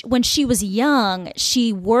when she was young,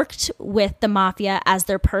 she worked with the mafia as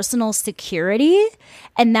their personal security,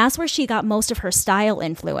 and that's where she got most of her style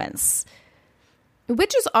influence.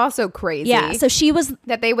 Which is also crazy. Yeah, so she was...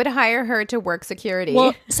 That they would hire her to work security.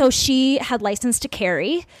 Well, so she had license to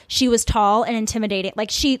carry. She was tall and intimidating. Like,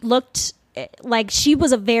 she looked... like she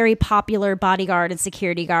was a very popular bodyguard and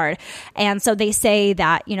security guard. And so they say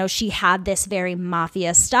that, she had this very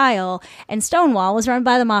mafia style, and Stonewall was run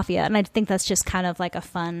by the mafia. And I think that's just kind of like a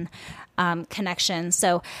fun connection.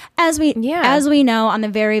 So as we know, on the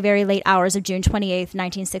very, very late hours of June 28th,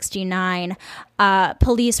 1969,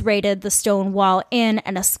 police raided the Stonewall Inn,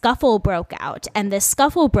 and a scuffle broke out. And this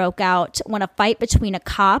scuffle broke out when a fight between a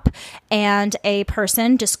cop and a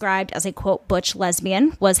person described as a, quote, butch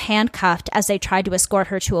lesbian was handcuffed as they tried to escort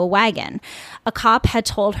her to a wagon. A cop had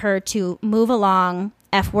told her to move along,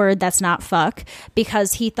 F word, that's not fuck,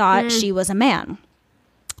 because he thought she was a man.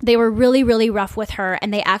 They were really, really rough with her,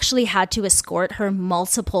 and they actually had to escort her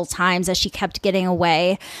multiple times as she kept getting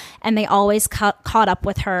away, and they always caught up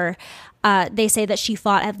with her. They say that she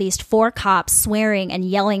fought at least 4 cops, swearing and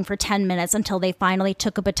yelling for 10 minutes until they finally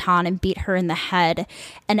took a baton and beat her in the head.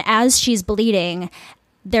 And as she's bleeding,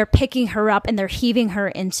 they're picking her up and they're heaving her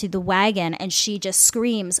into the wagon, and she just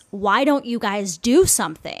screams, "Why don't you guys do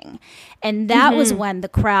something?" And that was when the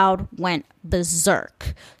crowd went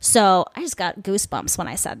berserk. So I just got goosebumps when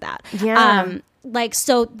I said that. Yeah.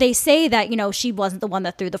 So they say that, she wasn't the one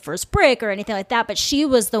that threw the first brick or anything like that, but she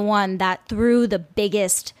was the one that threw the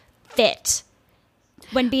biggest fit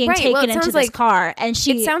when being taken into this car. And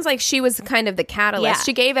it sounds like she was kind of the catalyst. Yeah.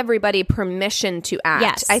 She gave everybody permission to act.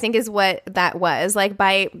 Yes. I think is what that was. Like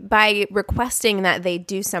by requesting that they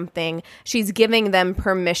do something, she's giving them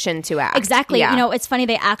permission to act. Exactly. Yeah. You know, it's funny.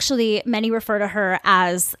 Many refer to her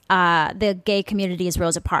as the gay community's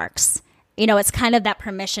Rosa Parks. You know, it's kind of that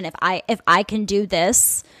permission. If I can do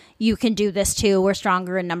this, you can do this too. We're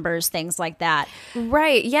stronger in numbers, things like that.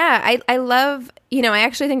 Right. Yeah. I love, I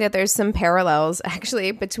actually think that there's some parallels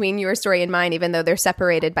actually between your story and mine, even though they're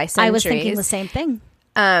separated by centuries. I was thinking the same thing.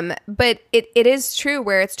 But it is true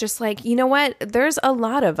where it's just like, you know what? There's a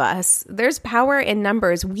lot of us. There's power in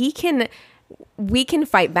numbers. We can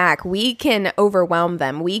fight back. We can overwhelm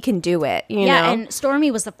them. We can do it. You know? And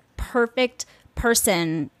Stormé was the perfect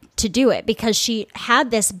person to do it because she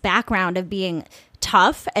had this background of being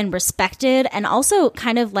tough and respected, and also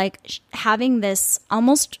kind of like having this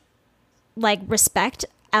almost like respect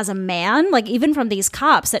as a man, like even from these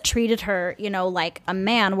cops that treated her, like a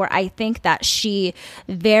man, where I think that she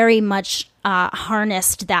very much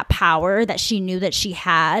harnessed that power that she knew that she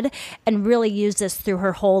had and really used this through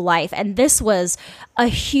her whole life. And this was a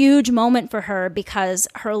huge moment for her because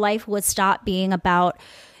her life would stop being about,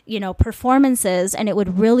 performances, and it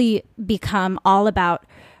would really become all about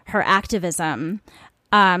her activism.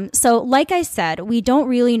 So like I said, we don't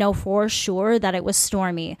really know for sure that it was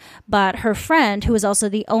Stormé, but her friend, who is also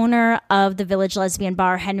the owner of the Village lesbian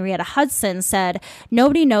bar, Henrietta Hudson, said,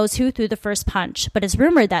 "Nobody knows who threw the first punch, but it's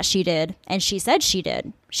rumored that she did. And she said she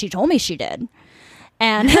did. She told me she did."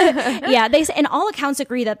 And and all accounts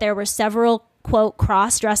agree that there were several, quote,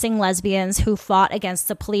 cross-dressing lesbians who fought against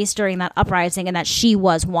the police during that uprising, and that she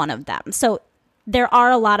was one of them. So there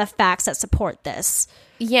are a lot of facts that support this.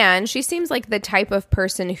 Yeah, and she seems like the type of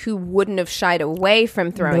person who wouldn't have shied away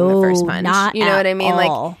from throwing the first punch. You know what I mean?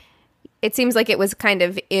 All. Like, it seems like it was kind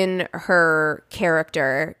of in her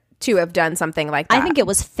character to have done something like that. I think it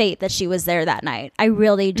was fate that she was there that night. I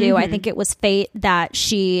really do. I think it was fate that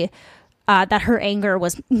that her anger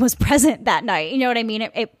was present that night. You know what I mean?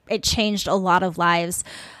 It changed a lot of lives.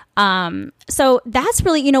 So that's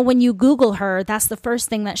really, when you Google her, that's the first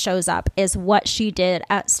thing that shows up is what she did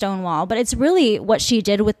at Stonewall. But it's really what she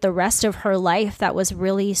did with the rest of her life that was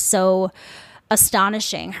really so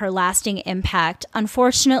astonishing, her lasting impact.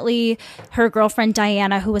 Unfortunately, her girlfriend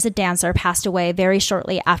Diana, who was a dancer, passed away very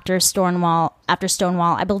shortly after Stonewall.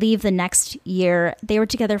 I believe the next year. They were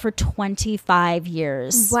together for 25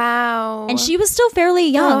 years. Wow. And she was still fairly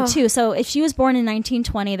young too. So if she was born in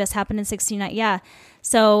 1920, this happened in 69. Yeah.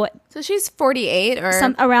 So she's 48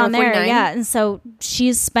 or around there. 49? Yeah. And so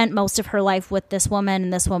she's spent most of her life with this woman,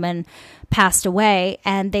 and this woman passed away.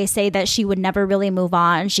 And they say that she would never really move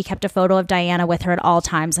on. She kept a photo of Diana with her at all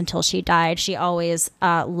times until she died. She always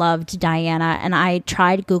loved Diana. And I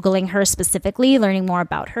tried Googling her specifically, learning more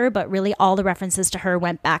about her, but really all the references to her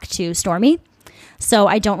went back to Stormé. So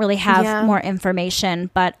I don't really have more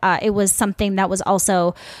information, but it was something that was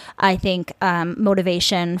also, I think,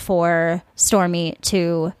 motivation for Stormé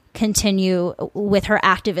to continue with her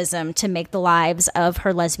activism to make the lives of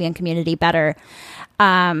her lesbian community better.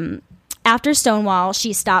 After Stonewall,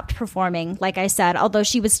 she stopped performing, like I said, although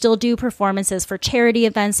she would still do performances for charity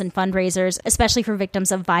events and fundraisers, especially for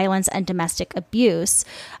victims of violence and domestic abuse.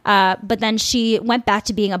 But then she went back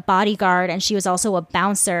to being a bodyguard, and she was also a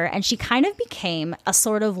bouncer, and she kind of became a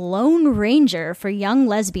sort of lone ranger for young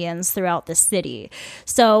lesbians throughout the city.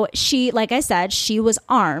 So she, like I said, she was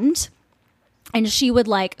armed. And she would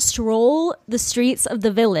stroll the streets of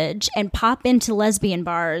the village and pop into lesbian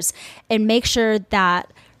bars and make sure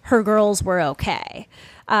that her girls were okay.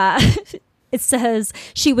 It says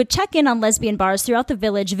she would check in on lesbian bars throughout the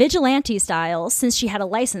village vigilante style since she had a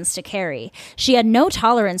license to carry. She had no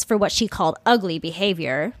tolerance for what she called ugly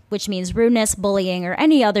behavior, which means rudeness, bullying, or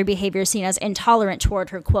any other behavior seen as intolerant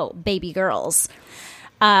toward her, quote, baby girls.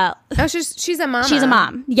 She's a mama. She's a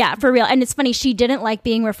mom. Yeah, for real. And it's funny, she didn't like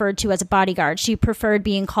being referred to as a bodyguard. She preferred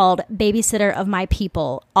being called babysitter of my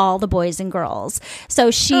people, all the boys and girls.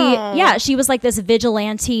 So she was like this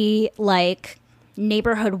vigilante, like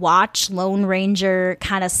neighborhood watch, Lone Ranger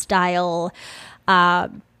kind of style,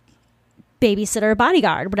 babysitter,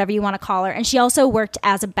 bodyguard, whatever you want to call her. And she also worked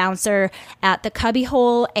as a bouncer at the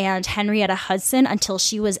Cubbyhole and Henrietta Hudson until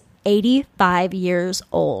she was 85 years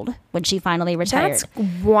old when she finally retired. That's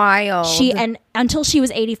wild. And until she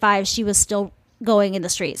was 85, she was still going in the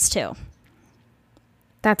streets too.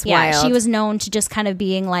 That's wild. She was known to just kind of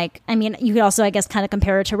being like, I mean, you could also, I guess, kind of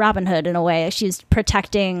compare her to Robin Hood in a way. She's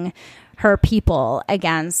protecting her people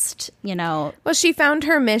against, Well, she found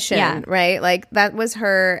her mission, right? Like that was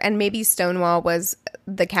her, and maybe Stonewall was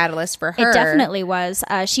the catalyst for her. It definitely was.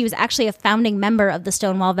 She was actually a founding member of the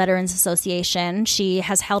Stonewall Veterans Association. She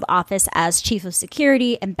has held office as chief of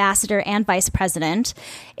security, ambassador, and vice president.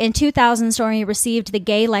 In 2000, Stormé received the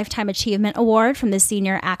Gay Lifetime Achievement Award from the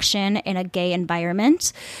Senior Action in a Gay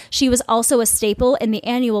Environment. She was also a staple in the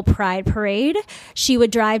annual Pride Parade. She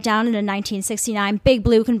would drive down in a 1969 big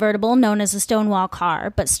blue convertible known as a Stonewall car,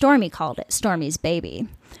 but Stormé called it Stormy's baby.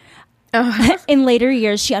 In later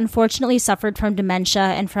years, she unfortunately suffered from dementia,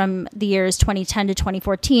 and from the years 2010 to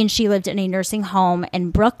 2014, she lived in a nursing home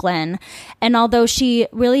in Brooklyn. And although she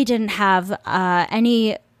really didn't have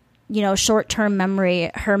any short-term memory,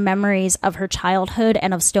 her memories of her childhood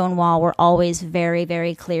and of Stonewall were always very,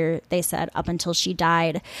 very clear, they said, up until she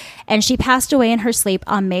died. And she passed away in her sleep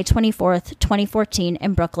on May 24th, 2014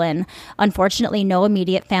 in Brooklyn. Unfortunately, no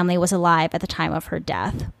immediate family was alive at the time of her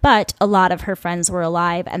death, but a lot of her friends were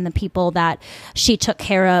alive, and the people that she took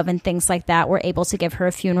care of and things like that were able to give her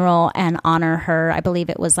a funeral and honor her. I believe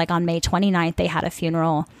it was like on May 29th, they had a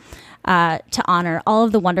funeral to honor all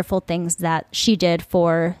of the wonderful things that she did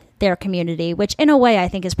for their community, which in a way I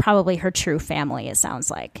think is probably her true family, it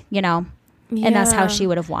sounds like, and that's how she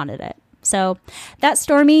would have wanted it. So that's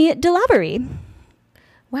Stormé DeLavery.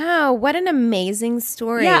 Wow, what an amazing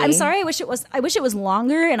story. Yeah, I'm sorry. I wish it was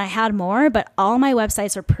longer and I had more, but all my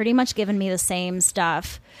websites are pretty much giving me the same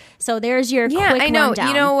stuff. So there's your quick rundown.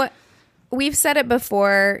 You know, we've said it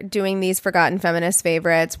before doing these Forgotten Feminist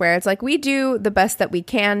favorites where it's like we do the best that we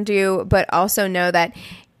can do, but also know that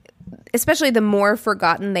especially the more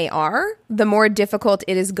forgotten they are, the more difficult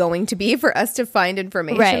it is going to be for us to find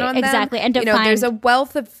information on them. Exactly. And to find, there's a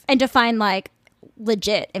wealth of... And to find, like,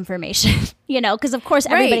 legit information, because, of course,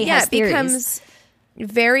 everybody has theories. It becomes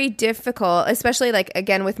very difficult, especially, like,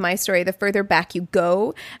 again, with my story, the further back you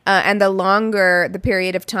go, and the longer the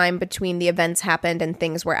period of time between the events happened and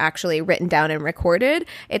things were actually written down and recorded.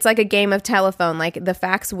 It's like a game of telephone. Like, the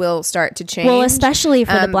facts will start to change. Well, especially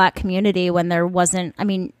for the Black community when there wasn't,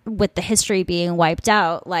 with the history being wiped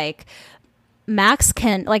out, like... Max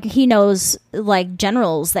he knows, like,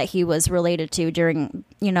 generals that he was related to during,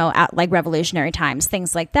 at, like, revolutionary times,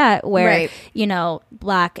 things like that, where,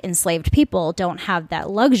 Black enslaved people don't have that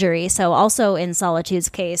luxury. So also in Solitude's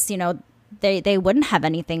case, they wouldn't have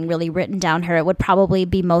anything really written down here. It would probably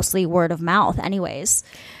be mostly word of mouth anyways.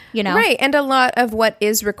 Right. And a lot of what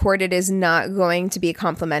is recorded is not going to be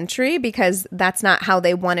complimentary because that's not how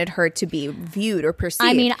they wanted her to be viewed or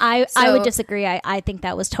perceived. I would disagree. I think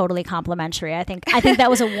that was totally complimentary. I think that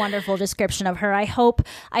was a wonderful description of her. I hope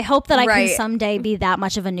that I can someday be that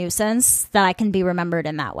much of a nuisance that I can be remembered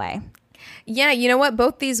in that way. Yeah, you know what?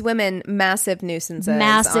 Both these women, massive nuisances.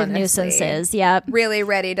 Massive nuisances, yep. Really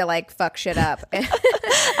ready to, like, fuck shit up.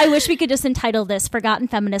 I wish we could just entitle this Forgotten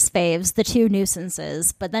Feminist Faves, the two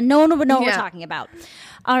nuisances, but then no one would know what we're talking about.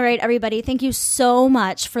 All right, everybody, thank you so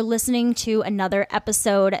much for listening to another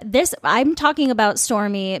episode. I'm talking about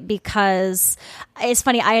Stormé because it's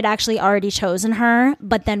funny, I had actually already chosen her,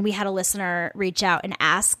 but then we had a listener reach out and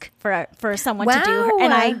ask for someone to do her,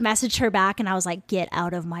 and I messaged her back and I was like, get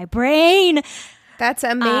out of my brain. That's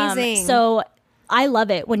amazing. So I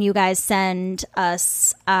love it when you guys send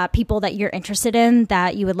us people that you're interested in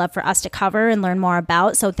that you would love for us to cover and learn more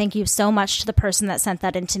about. So thank you so much to the person that sent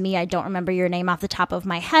that in to me. I don't remember your name off the top of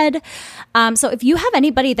my head. So if you have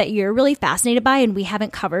anybody that you're really fascinated by and we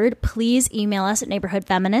haven't covered, please email us at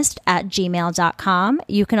neighborhoodfeminist@gmail.com.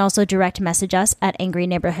 You can also direct message us at Angry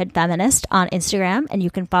Neighborhood Feminist on Instagram, and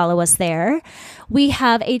you can follow us there. We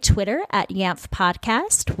have a Twitter at YANF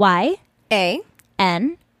Podcast, YANF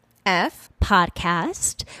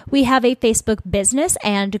Podcast. We have a Facebook business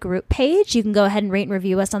and group page. You can go ahead and rate and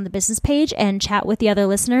review us on the business page and chat with the other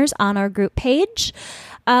listeners on our group page.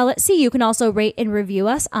 Let's see. You can also rate and review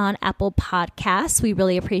us on Apple Podcasts. We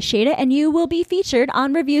really appreciate it. And you will be featured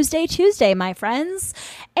on Reviews Day Tuesday, my friends.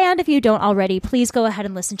 And if you don't already, please go ahead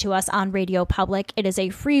and listen to us on Radio Public. It is a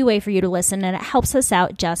free way for you to listen, and it helps us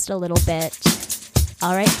out just a little bit.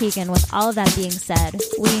 All right, Keegan, with all of that being said,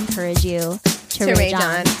 we encourage you to rage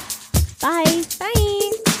on. Bye.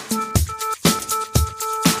 Bye.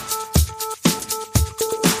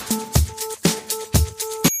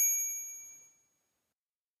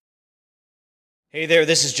 Hey there,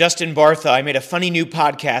 this is Justin Bartha. I made a funny new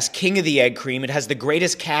podcast, King of the Egg Cream. It has the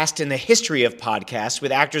greatest cast in the history of podcasts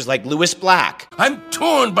with actors like Louis Black. I'm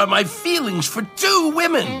torn by my feelings for two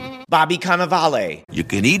women. Bobby Cannavale. You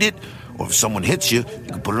can eat it, or if someone hits you,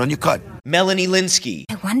 you can put it on your cut. Melanie Linsky.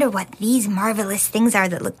 I wonder what these marvelous things are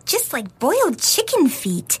that look just like boiled chicken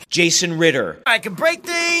feet. Jason Ritter. I can break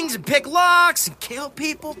things and pick locks and kill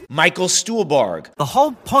people. Michael Stuhlbarg. The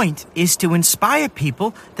whole point is to inspire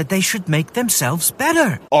people that they should make themselves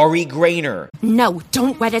better. Ari Grainer. No,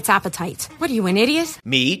 don't whet its appetite. What are you, an idiot?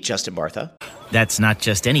 Me, Justin Bartha. That's not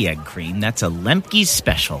just any egg cream, that's a Lemke's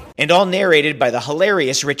special. And all narrated by the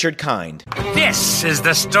hilarious Richard Kind. This is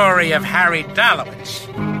the story of Harry Dalowitz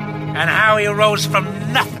and how he rose from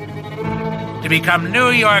nothing to become New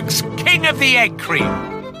York's King of the Egg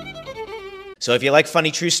Cream. So if you like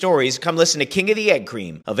funny true stories, come listen to King of the Egg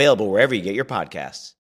Cream, available wherever you get your podcasts.